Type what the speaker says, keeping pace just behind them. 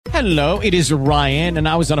Hello, it is Ryan, and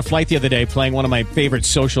I was on a flight the other day playing one of my favorite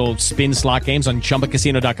social spin slot games on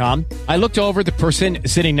ChumbaCasino.com. I looked over at the person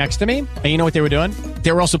sitting next to me, and you know what they were doing?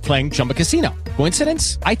 They were also playing Chumba Casino.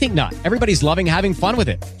 Coincidence? I think not. Everybody's loving having fun with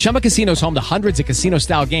it. Chumba Casino is home to hundreds of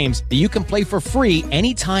casino-style games that you can play for free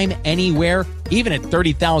anytime, anywhere, even at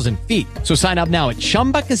 30,000 feet. So sign up now at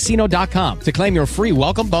ChumbaCasino.com to claim your free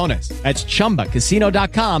welcome bonus. That's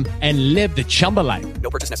ChumbaCasino.com and live the Chumba life.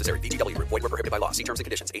 No purchase necessary. VGW. Void where prohibited by law. See terms and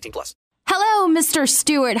conditions. 18+. Hello, Mr.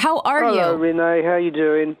 Stewart. How are you? Hello, Renee. How you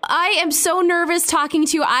doing? I am so nervous talking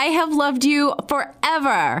to you. I have loved you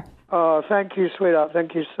forever. Oh, thank you, sweetheart.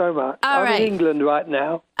 Thank you so much. All right. I'm in England right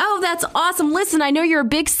now. Oh, that's awesome. Listen, I know you're a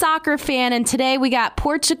big soccer fan, and today we got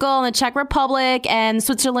Portugal and the Czech Republic and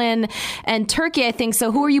Switzerland and Turkey, I think.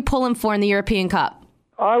 So who are you pulling for in the European Cup?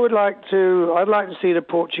 I'd like to see the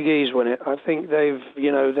Portuguese win it. I think they've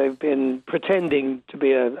been pretending to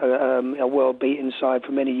be a world-beaten side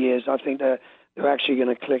for many years. I think they're actually going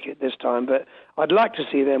to click it this time. But I'd like to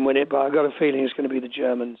see them win it, but I've got a feeling it's going to be the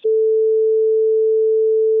Germans.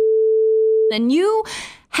 And you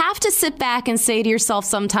have to sit back and say to yourself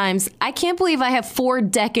sometimes, I can't believe I have 4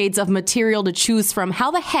 decades of material to choose from.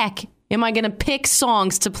 How the heck am I going to pick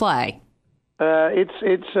songs to play?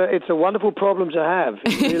 It's a wonderful problem to have.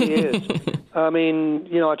 It really is. I mean,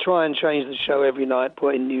 I try and change the show every night,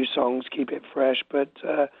 put in new songs, keep it fresh. But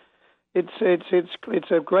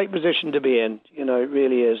it's a great position to be in. It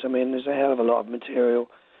really is. I mean, there's a hell of a lot of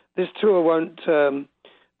material. This tour won't.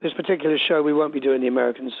 This particular show, we won't be doing the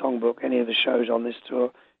American Songbook, any of the shows on this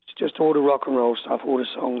tour. It's just all the rock and roll stuff, all the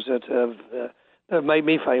songs that have made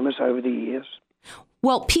me famous over the years.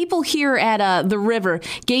 Well, people here at the River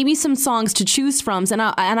gave me some songs to choose from, and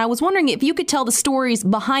I was wondering if you could tell the stories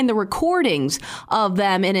behind the recordings of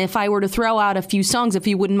them, and if I were to throw out a few songs, if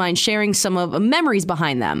you wouldn't mind sharing some of the memories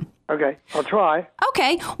behind them. Okay, I'll try.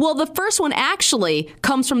 Okay, well, the first one actually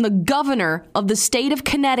comes from the governor of the state of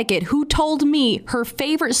Connecticut, who told me her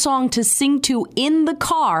favorite song to sing to in the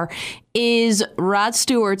car is Rod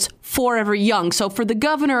Stewart's Forever Young. So for the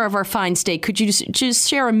governor of our fine state, could you just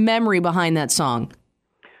share a memory behind that song?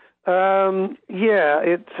 I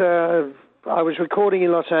was recording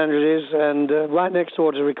in Los Angeles, and right next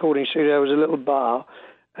door to the recording studio was a little bar.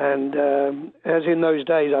 And as in those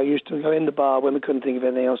days, I used to go in the bar when we couldn't think of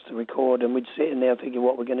anything else to record, and we'd sit in there thinking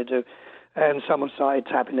what we're going to do. And someone started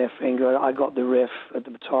tapping their finger. I got the riff at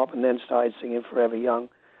the top and then started singing Forever Young.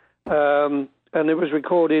 And it was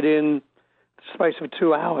recorded in the space of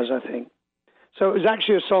 2 hours, I think. So it was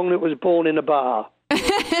actually a song that was born in a bar.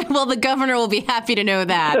 Well, the governor will be happy to know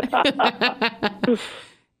that.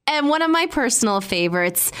 And one of my personal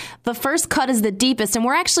favorites, The First Cut is the Deepest, and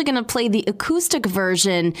we're actually going to play the acoustic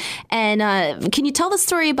version. And can you tell the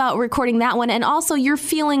story about recording that one, and also your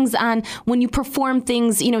feelings on when you perform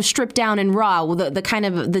things, stripped down and raw, the kind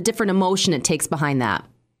of the different emotion it takes behind that?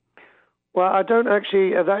 Well, I don't actually.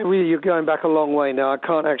 You're going back a long way now. I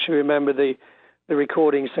can't actually remember the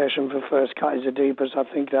recording session for First Cut is the Deepest. I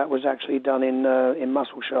think that was actually done in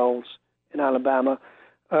Muscle Shoals in Alabama.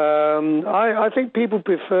 I think people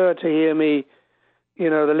prefer to hear me,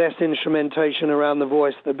 the less instrumentation around the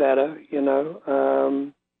voice, the better,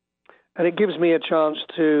 and it gives me a chance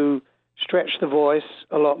to stretch the voice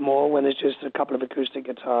a lot more when there's just a couple of acoustic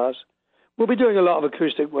guitars. We'll be doing a lot of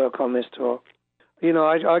acoustic work on this tour.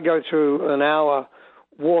 I go through an hour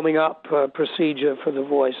warming up procedure for the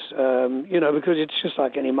voice, because it's just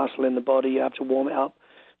like any muscle in the body. You have to warm it up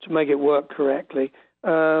to make it work correctly.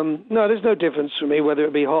 No, there's no difference for me whether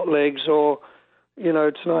it be Hot Legs or,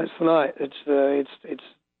 Tonight's the Night. It's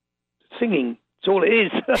singing. It's all it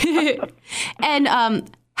is. And how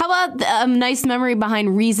about a nice memory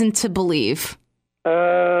behind Reason to Believe?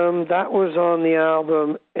 That was on the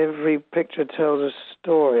album Every Picture Tells a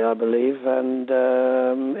Story, I believe, and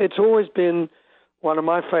it's always been one of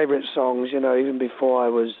my favorite songs. Even before I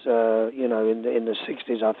was, in the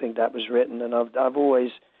 60s, I think that was written, and I've always.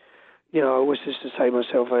 I always used to say to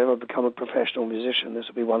myself, if I ever become a professional musician, this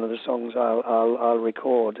will be one of the songs I'll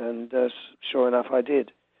record. And sure enough, I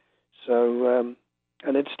did. So,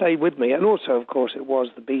 and it stayed with me. And also, of course, it was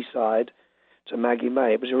the B-side to Maggie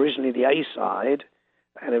May. It was originally the A-side,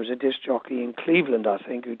 and it was a disc jockey in Cleveland, I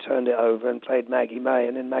think, who turned it over and played Maggie May,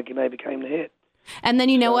 and then Maggie May became the hit. And then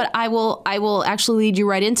you know what? I will actually lead you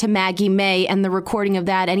right into Maggie May and the recording of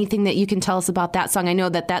that. Anything that you can tell us about that song? I know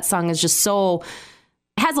that song is just so...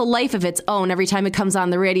 has a life of its own every time it comes on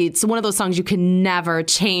the radio. It's one of those songs you can never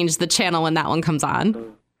change the channel when that one comes on.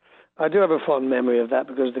 I do have a fond memory of that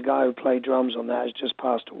because the guy who played drums on that has just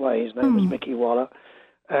passed away. His name was Mickey Waller.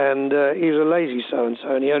 And he was a lazy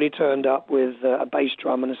so-and-so, and he only turned up with a bass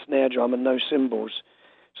drum and a snare drum and no cymbals.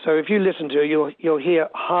 So if you listen to it, you'll hear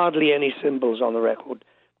hardly any cymbals on the record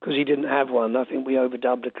because he didn't have one. I think we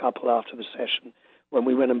overdubbed a couple after the session when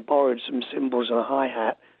we went and borrowed some cymbals and a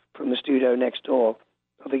hi-hat from the studio next door.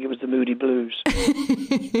 I think it was the Moody Blues.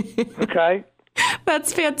 Okay?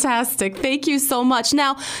 That's fantastic. Thank you so much.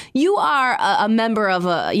 Now, you are a member of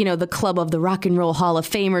the club of the Rock and Roll Hall of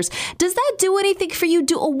Famers. Does that do anything for you?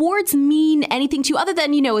 Do awards mean anything to you other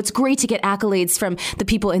than, it's great to get accolades from the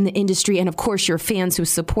people in the industry and, of course, your fans who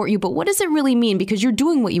support you. But what does it really mean? Because you're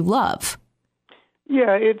doing what you love.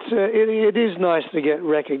 Yeah, it is nice to get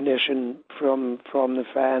recognition from the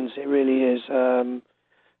fans. It really is.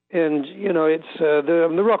 And, it's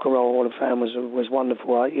the Rock and Roll Hall of Fame was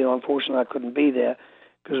wonderful. Unfortunately, I couldn't be there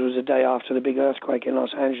because it was the day after the big earthquake in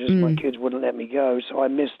Los Angeles. My kids wouldn't let me go, so I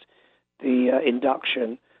missed the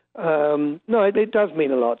induction. No, it does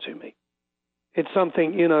mean a lot to me. It's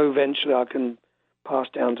something, eventually I can pass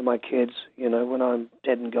down to my kids, when I'm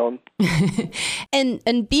dead and gone.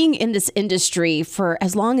 And being in this industry for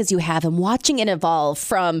as long as you have and watching it evolve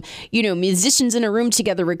from, musicians in a room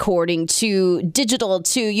together recording to digital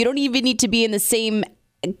to you don't even need to be in the same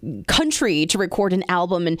country to record an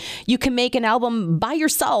album and you can make an album by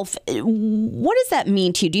yourself. What does that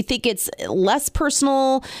mean to you? Do you think it's less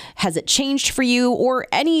personal? Has it changed for you? Or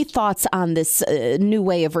any thoughts on this new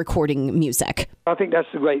way of recording music? I think that's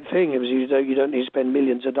the great thing. Is you don't need to spend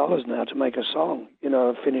millions of dollars now to make a song,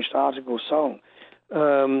 a finished article song.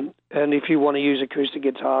 And if you want to use acoustic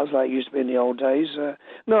guitars like it used to be in the old days,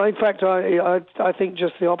 no, in fact, I think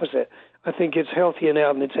just the opposite. I think it's healthier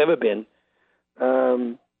now than it's ever been.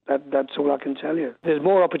 That's all I can tell you. There's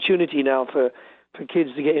more opportunity now for kids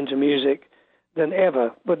to get into music than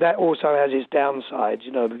ever, but that also has its downsides,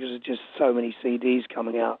 because there's just so many CDs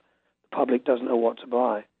coming out. The public doesn't know what to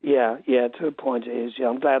buy. Yeah, to a point it is. Yeah,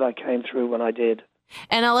 I'm glad I came through when I did.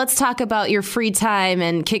 And now let's talk about your free time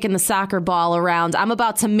and kicking the soccer ball around. I'm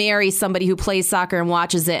about to marry somebody who plays soccer and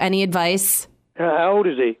watches it. Any advice? How old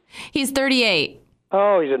is he? He's 38.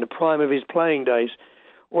 Oh, he's in the prime of his playing days.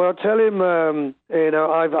 Well, tell him,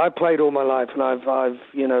 I've played all my life, and I've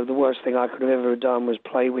the worst thing I could have ever done was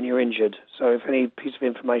play when you're injured. So if any piece of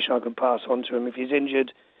information I could pass on to him, if he's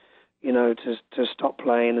injured, to stop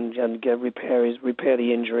playing and repair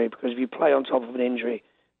the injury, because if you play on top of an injury,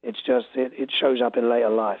 it's just it shows up in later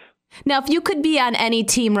life. Now, if you could be on any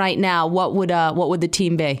team right now, what would the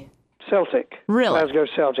team be? Celtic. Really? Glasgow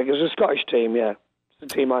Celtic. It's a Scottish team. Yeah,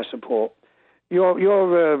 it's a team I support.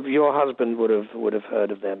 Your husband would have heard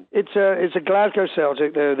of them. It's a Glasgow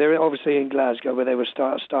Celtic. They're obviously in Glasgow, where they were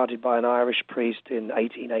started by an Irish priest in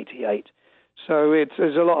 1888. So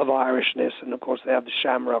there's a lot of Irishness, and of course they have the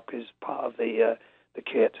shamrock as part of the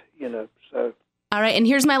kit. So. All right, and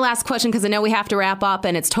here's my last question, because I know we have to wrap up,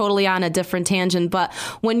 and it's totally on a different tangent. But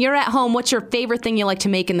when you're at home, what's your favorite thing you like to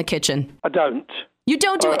make in the kitchen? I don't. You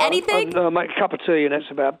don't do anything? I make a cup of tea, and that's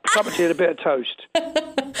about a cup of tea and a bit of toast.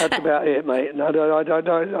 That's about it, mate. No, I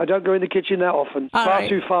don't go in the kitchen that often.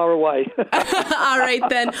 Too far away. All right,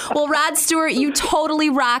 then. Well, Rod Stewart, you totally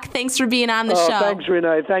rock. Thanks for being on the show. Thanks,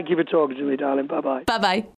 Renee. Thank you for talking to me, darling. Bye-bye.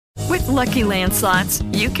 Bye-bye. With Lucky Land Slots,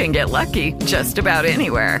 you can get lucky just about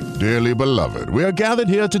anywhere. Dearly beloved, we are gathered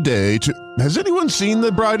here today to... Has anyone seen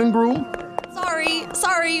the bride and groom?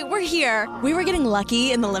 Sorry, we're here. We were getting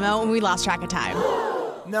lucky in the limo and we lost track of time.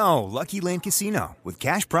 No, Lucky Land Casino, with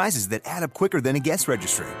cash prizes that add up quicker than a guest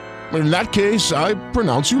registry. In that case, I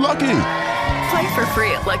pronounce you lucky. Play for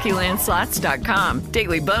free at LuckyLandSlots.com.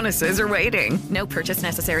 Daily bonuses are waiting. No purchase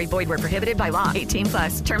necessary. Void where prohibited by law.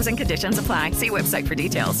 18+. Terms and conditions apply. See website for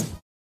details.